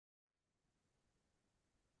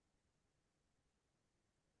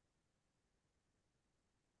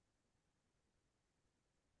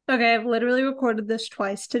Okay, I've literally recorded this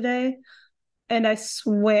twice today, and I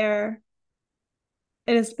swear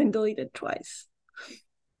it has been deleted twice.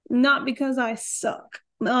 Not because I suck.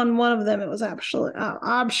 On one of them, it was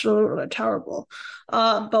absolutely terrible.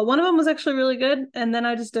 But one of them was actually really good, and then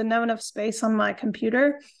I just didn't have enough space on my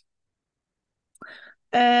computer,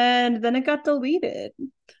 and then it got deleted.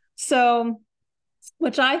 So,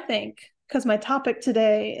 which I think, because my topic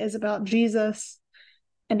today is about Jesus,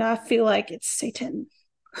 and I feel like it's Satan.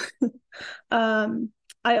 um,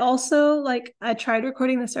 I also I tried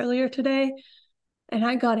recording this earlier today, and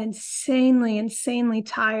I got insanely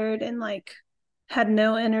tired and had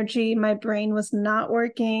no energy. My brain was not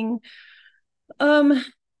working. Um,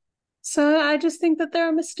 so I just think that there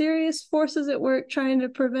are mysterious forces at work trying to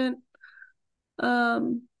prevent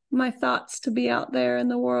my thoughts to be out there in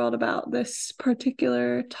the world about this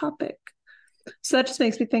particular topic. So that just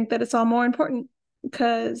makes me think that it's all more important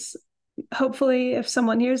because hopefully if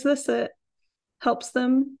someone hears this, it helps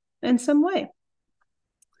them in some way.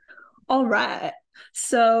 All right.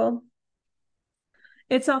 So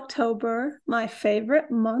it's October, my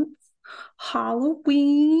favorite month.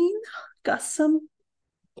 Halloween. Got some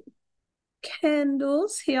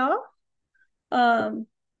candles here. Um,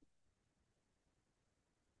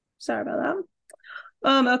 Sorry about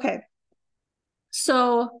that. Okay.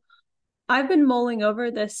 So I've been mulling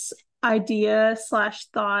over this idea slash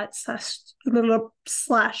thought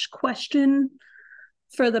slash question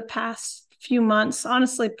for the past few months.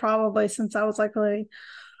 Honestly, probably since I was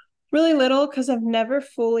really little, because I've never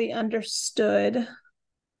fully understood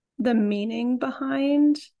the meaning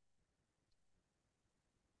behind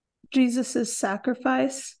Jesus's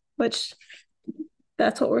sacrifice, which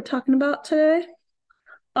that's what we're talking about today.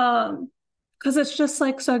 Because it's just so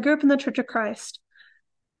I grew up in the Church of Christ,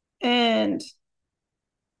 and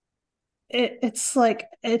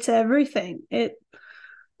it's everything.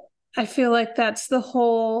 I feel like that's the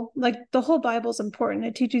whole Bible's important.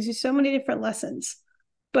 It teaches you so many different lessons.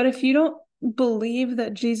 But if you don't believe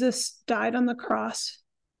that Jesus died on the cross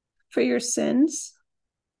for your sins,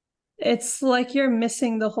 it's like you're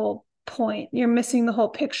missing the whole point. You're missing the whole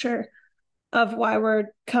picture of why we're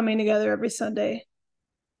coming together every Sunday.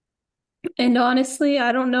 And honestly,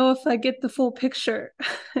 I don't know if I get the full picture.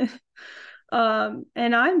 And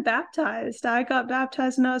I'm baptized. I got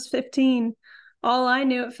baptized when I was 15. All I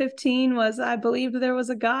knew at 15 was I believed there was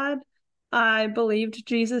a God. I believed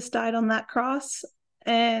Jesus died on that cross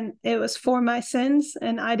and it was for my sins.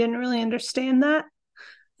 And I didn't really understand that.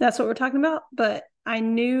 That's what we're talking about. But I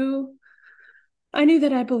knew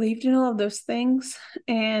that I believed in all of those things.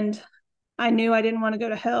 And I knew I didn't want to go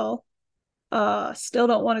to hell. Still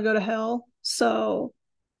don't want to go to hell. So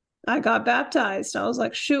I got baptized. I was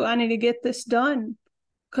like, shoot, I need to get this done.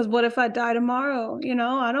 Because what if I die tomorrow?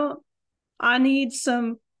 I need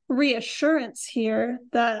some reassurance here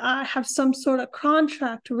that I have some sort of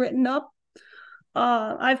contract written up.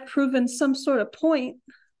 I've proven some sort of point.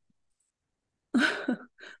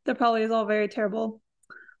 That probably is all very terrible.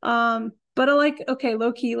 But I okay,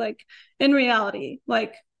 low key, in reality,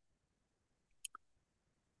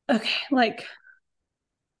 okay,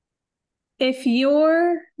 if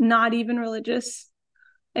you're not even religious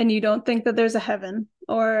and you don't think that there's a heaven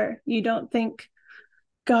or you don't think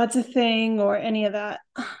God's a thing or any of that,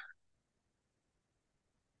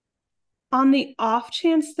 on the off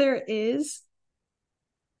chance there is,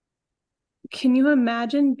 can you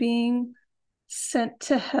imagine being sent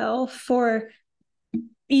to hell for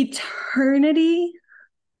eternity?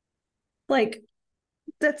 Like,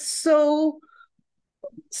 that's so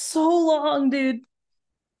long, dude.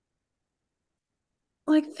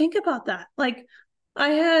 Think about that.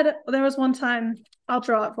 There was one time, I'll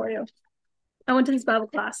draw it for you. I went to this Bible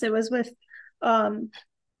class. It was with um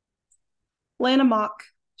Lana Mock.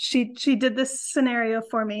 She did this scenario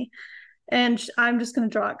for me, and I'm just gonna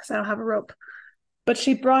draw it because I don't have a rope. But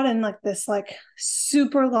she brought in this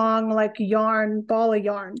super long yarn ball of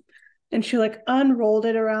yarn, and she unrolled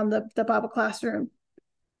it around the Bible classroom.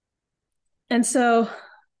 And so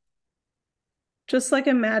just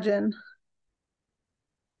imagine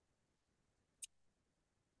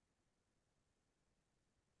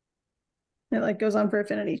it goes on for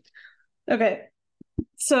infinity. Okay,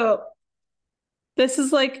 so this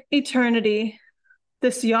is eternity.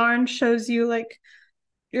 This yarn shows you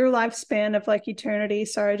your lifespan of eternity.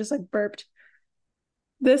 Sorry, I just burped.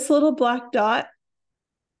 This little black dot,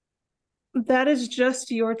 that is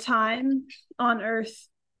just your time on Earth.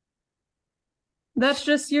 That's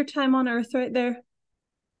just your time on Earth right there.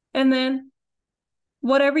 And then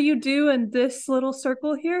whatever you do in this little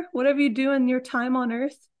circle here, whatever you do in your time on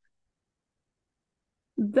Earth,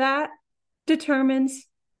 that determines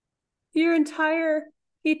your entire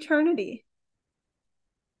eternity.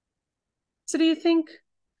 So do you think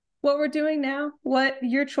what we're doing now, what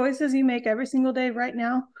your choices you make every single day right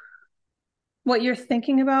now, what you're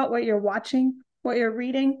thinking about, what you're watching, what you're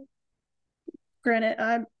reading, granted,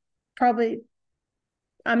 I'm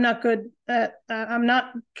not good at, I'm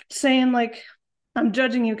not saying like I'm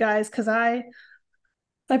judging you guys, because I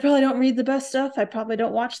probably don't read the best stuff. I probably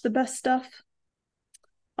don't watch the best stuff.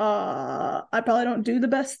 I probably don't do the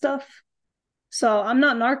best stuff. So I'm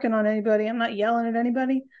not narking on anybody. I'm not yelling at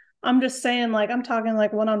anybody. I'm just saying, like, I'm talking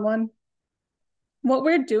like one-on-one. What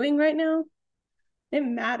we're doing right now, it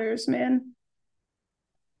matters, man.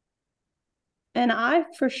 And I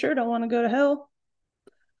for sure don't want to go to hell.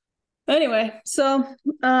 Anyway, so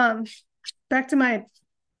back to my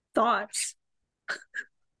thoughts.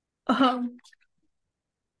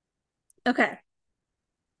 Okay.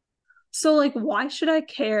 So like, why should I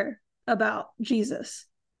care about Jesus?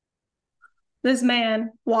 This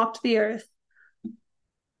man walked the earth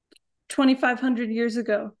 2,500 years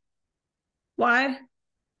ago. Why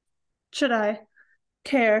should I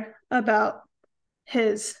care about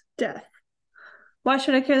his death? Why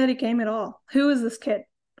should I care that he came at all? Who is this kid?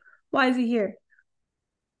 Why is he here?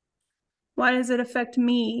 Why does it affect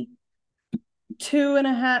me?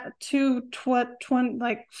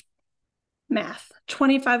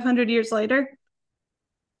 2,500 years later?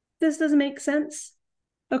 This doesn't make sense.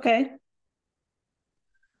 Okay.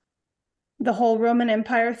 The whole Roman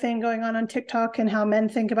Empire thing going on TikTok and how men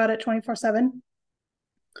think about it 24/7.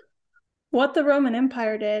 What the Roman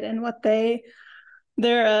Empire did and what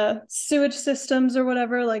their sewage systems or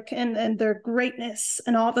whatever, like, and their greatness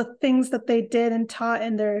and all the things that they did and taught,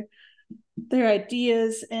 and their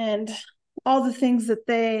ideas and all the things that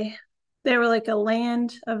they were like a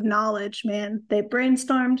land of knowledge, man. They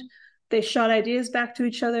brainstormed, they shot ideas back to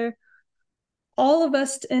each other. All of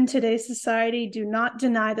us in today's society do not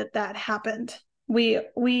deny that happened. We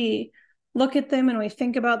look at them and we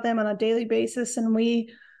think about them on a daily basis, and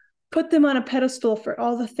we put them on a pedestal for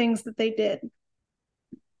all the things that they did.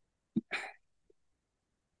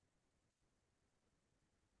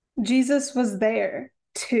 Jesus was there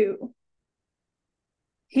too.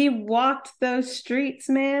 He walked those streets,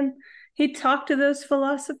 man. He talked to those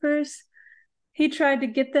philosophers. He tried to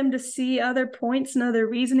get them to see other points and other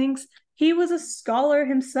reasonings. He was a scholar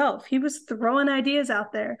himself. He was throwing ideas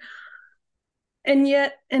out there. And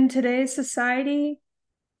yet, in today's society,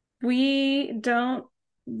 we don't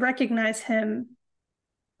recognize him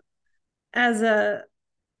as a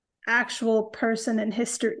actual person in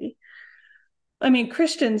history. I mean,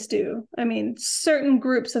 Christians do. I mean, certain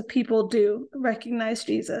groups of people do recognize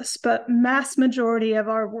Jesus, but mass majority of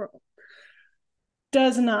our world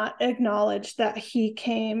does not acknowledge that he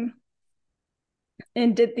came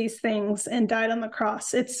and did these things and died on the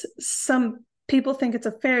cross. It's some people think it's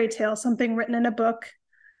a fairy tale, something written in a book,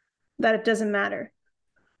 that it doesn't matter.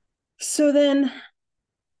 So then,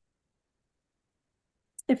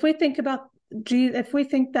 if we think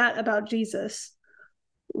that about Jesus,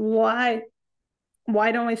 why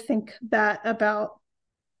don't we think that about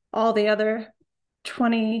all the other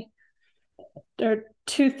 20 or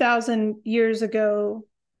 2,000 years ago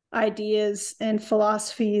ideas and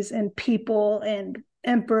philosophies and people and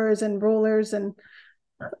emperors and rulers and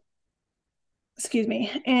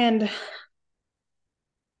and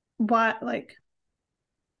what, like,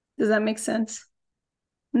 does that make sense?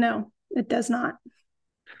 No, it does not.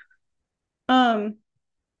 So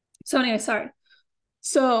anyway, sorry.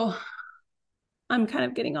 So I'm kind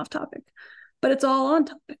of getting off topic, but it's all on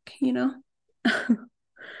topic, you know?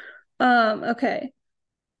 Okay.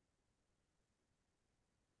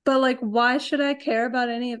 But like, why should I care about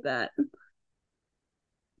any of that?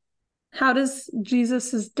 How does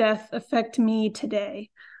Jesus's death affect me today?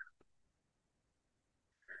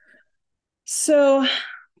 So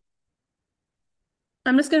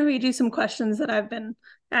I'm just going to read you some questions that I've been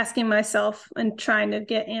asking myself and trying to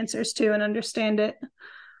get answers to and understand it.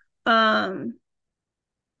 I've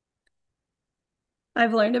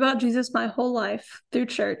learned about Jesus my whole life through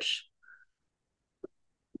church.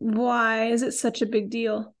 Why is it such a big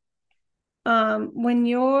deal? When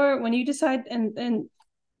you decide in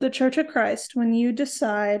the Church of Christ, when you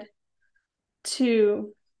decide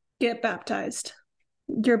to get baptized,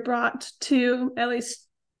 you're brought to, at least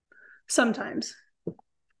sometimes,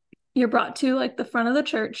 you're brought to like the front of the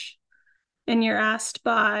church, and you're asked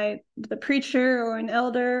by the preacher or an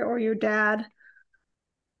elder or your dad.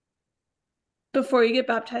 Before you get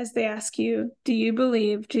baptized, they ask you, do you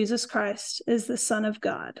believe Jesus Christ is the Son of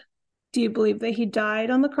God? Do you believe that he died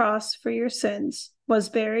on the cross for your sins, was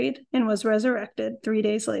buried, and was resurrected 3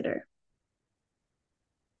 days later?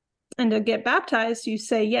 And to get baptized, you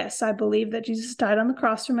say, yes, I believe that Jesus died on the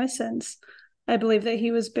cross for my sins. I believe that he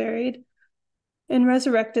was buried and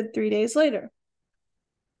resurrected 3 days later.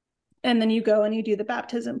 And then you go and you do the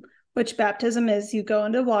baptism, which baptism is you go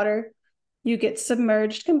into water, you get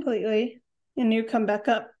submerged completely, and you come back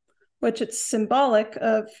up, which it's symbolic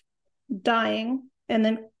of dying and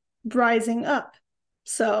then rising up.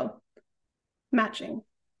 So matching.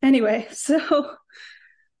 Anyway, so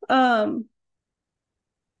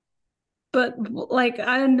but like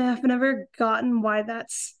I have never gotten why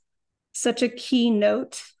that's such a key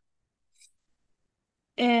note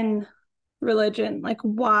in religion. Like,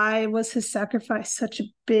 why was his sacrifice such a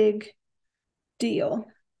big deal?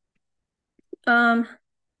 Okay,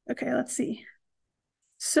 let's see.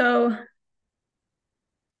 So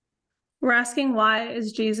we're asking, why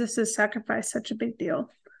is Jesus's sacrifice such a big deal?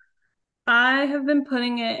 I have been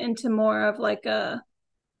putting it into more of like a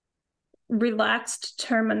relaxed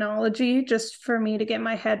terminology just for me to get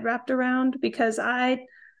my head wrapped around, because I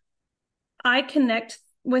connect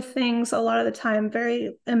with things a lot of the time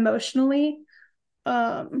very emotionally.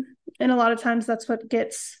 And a lot of times that's what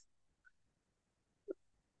gets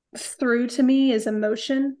through to me is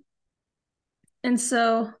emotion. And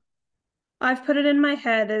so I've put it in my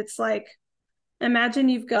head. It's like, imagine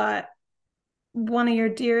you've got one of your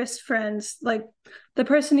dearest friends, like the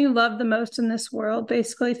person you love the most in this world.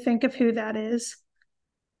 Basically, think of who that is.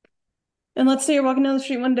 And let's say you're walking down the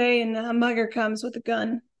street one day and a mugger comes with a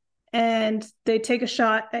gun and they take a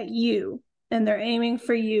shot at you and they're aiming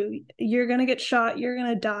for you. You're going to get shot. You're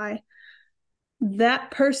going to die. That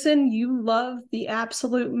person you love the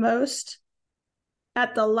absolute most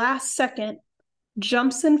at the last second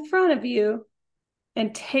jumps in front of you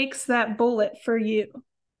and takes that bullet for you.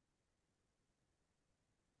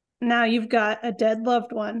 Now you've got a dead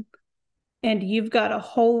loved one and you've got a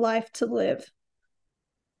whole life to live.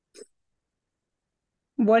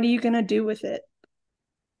 What are you going to do with it?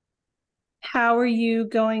 How are you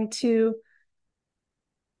going to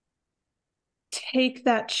take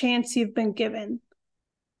that chance you've been given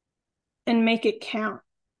and make it count?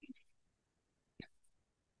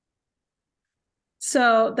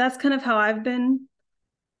 So that's kind of how I've been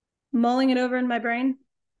mulling it over in my brain.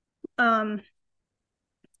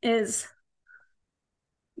 Is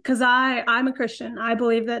because I'm a Christian. I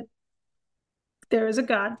believe that there is a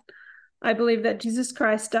God. I believe that Jesus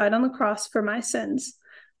Christ died on the cross for my sins.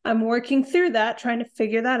 I'm working through that, trying to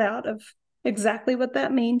figure that out of exactly what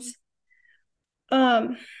that means. But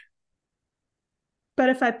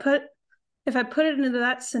if I put it into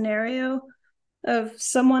that scenario of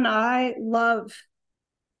someone I love,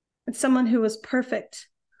 and someone who was perfect,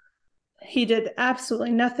 he did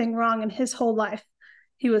absolutely nothing wrong in his whole life.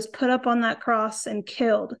 He was put up on that cross and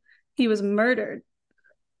killed. He was murdered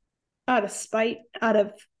out of spite, out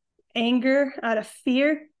of anger, out of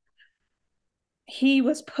fear. He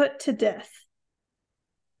was put to death,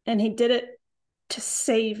 and he did it to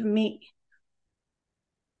save me.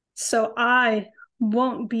 So I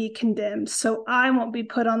won't be condemned. So I won't be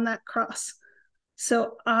put on that cross.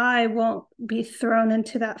 So I won't be thrown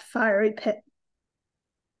into that fiery pit.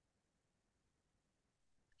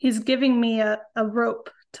 He's giving me a rope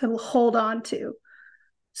to hold on to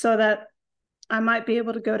so that I might be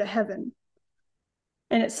able to go to heaven.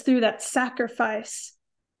 And it's through that sacrifice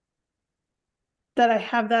that I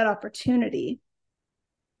have that opportunity.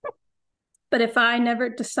 But if I never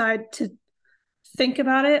decide to think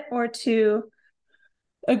about it or to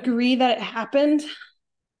agree that it happened,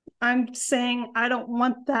 I'm saying I don't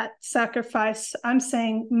want that sacrifice. I'm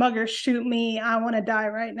saying, mugger, shoot me. I want to die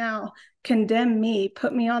right now. Condemn me.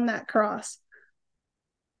 Put me on that cross.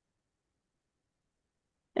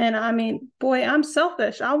 And I mean, boy, I'm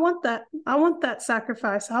selfish. I want that. I want that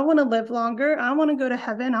sacrifice. I want to live longer. I want to go to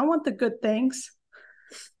heaven. I want the good things.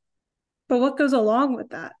 But what goes along with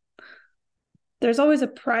that? There's always a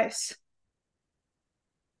price.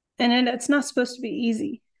 And it's not supposed to be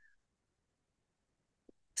easy.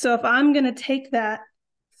 So if I'm going to take that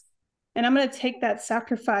and I'm going to take that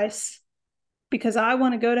sacrifice because I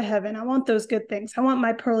want to go to heaven, I want those good things. I want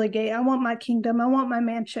my pearly gate. I want my kingdom. I want my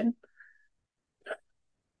mansion.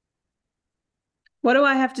 What do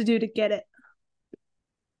I have to do to get it?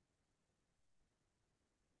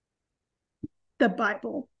 The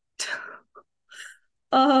Bible.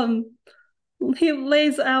 He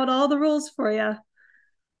lays out all the rules for you.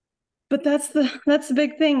 But that's the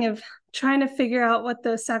big thing of trying to figure out what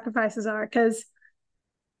those sacrifices are, because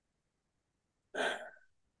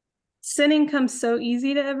sinning comes so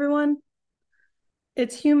easy to everyone.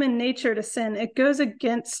 It's human nature to sin. It goes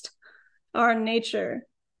against our nature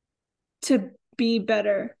to be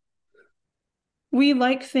better. We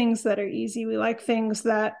like things that are easy. We like things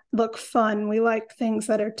that look fun. We like things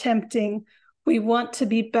that are tempting. We want to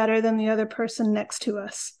be better than the other person next to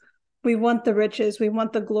us. We want the riches. We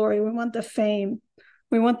want the glory. We want the fame.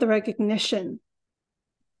 We want the recognition.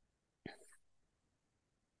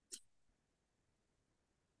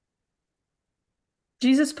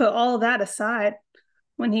 Jesus put all of that aside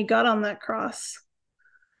when he got on that cross.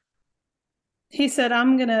 He said,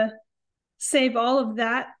 I'm going to save all of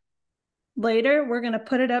that later. We're going to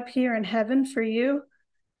put it up here in heaven for you.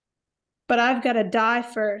 But I've got to die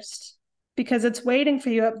first because it's waiting for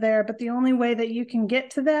you up there. But the only way that you can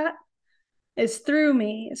get to that is through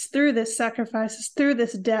me. It's through this sacrifice. It's through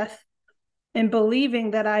this death and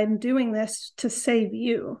believing that I'm doing this to save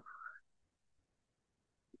you.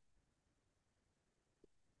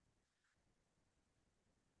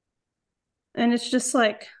 And it's just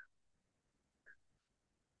like,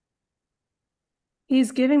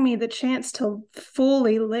 he's giving me the chance to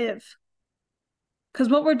fully live. Because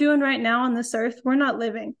what we're doing right now on this earth, we're not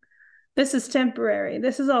living. This is temporary.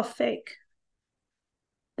 This is all fake.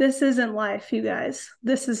 This isn't life, you guys.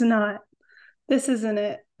 This is not. This isn't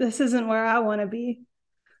it. This isn't where I want to be.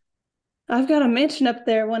 I've got a mansion up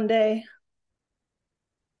there one day.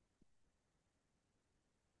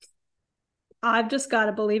 I've just got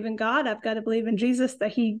to believe in God. I've got to believe in Jesus,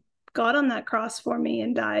 that he got on that cross for me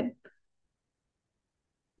and died.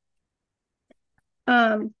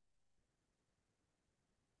 I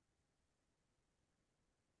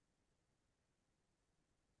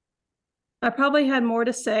probably had more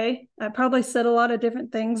to say. I probably said a lot of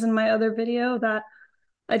different things in my other video that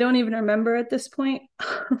I don't even remember at this point,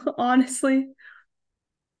 honestly.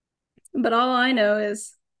 But all I know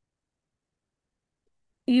is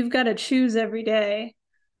you've got to choose every day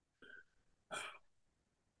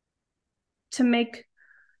to make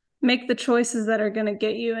the choices that are going to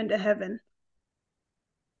get you into heaven.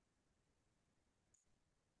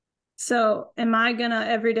 So am I going to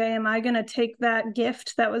every day, am I going to take that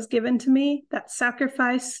gift that was given to me, that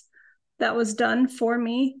sacrifice that was done for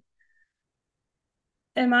me?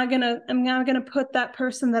 Am I going to put that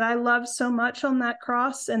person that I love so much on that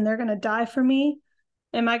cross and they're going to die for me?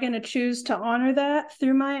 Am I going to choose to honor that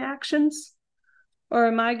through my actions? Or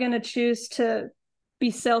am I going to choose to be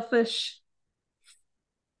selfish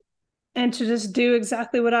and to just do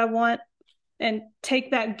exactly what I want and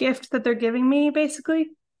take that gift that they're giving me, basically,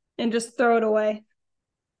 and just throw it away?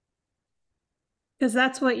 Because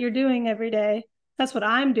that's what you're doing every day. That's what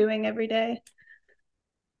I'm doing every day.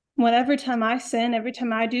 When every time I sin, every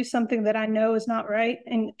time I do something that I know is not right,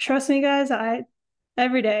 and trust me, guys,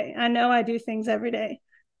 every day, I know I do things every day,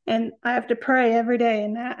 and I have to pray every day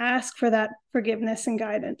and ask for that forgiveness and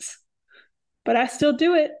guidance. But I still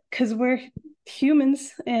do it because we're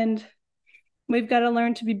humans and we've got to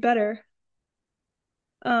learn to be better.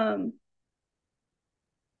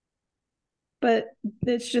 But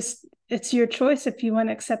it's your choice if you want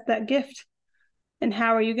to accept that gift. And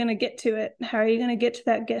how are you going to get to it? How are you going to get to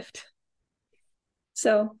that gift?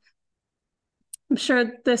 So I'm sure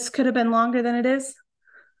this could have been longer than it is.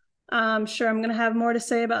 I'm sure I'm going to have more to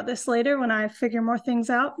say about this later when I figure more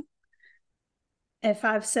things out. If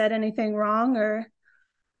I've said anything wrong or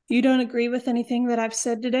you don't agree with anything that I've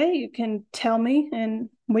said today, you can tell me and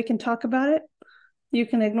we can talk about it. You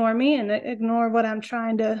can ignore me and ignore what I'm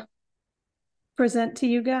trying to present to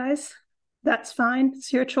you guys. That's fine.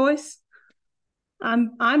 It's your choice.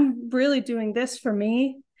 I'm really doing this for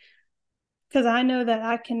me because I know that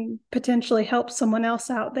I can potentially help someone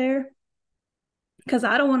else out there, because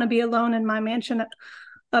I don't want to be alone in my mansion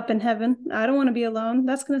up in heaven. I don't want to be alone.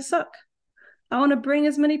 That's going to suck. I want to bring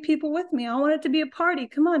as many people with me. I want it to be a party.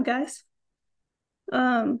 Come on, guys.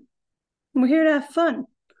 We're here to have fun.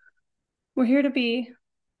 We're here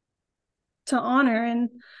to honor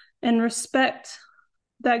and respect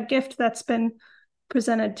that gift that's been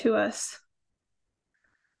presented to us.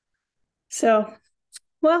 So,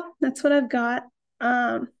 well, that's what I've got.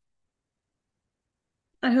 I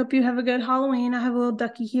hope you have a good Halloween. I have a little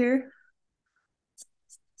ducky here.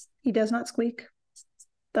 He does not squeak.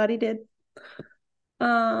 Thought he did.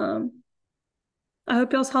 I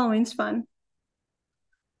hope y'all's Halloween's fun.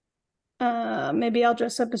 Maybe I'll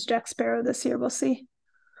dress up as Jack Sparrow this year. We'll see.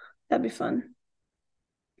 That'd be fun.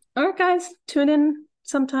 All right, guys, tune in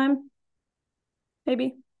sometime.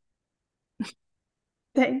 Maybe.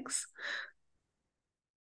 Thanks.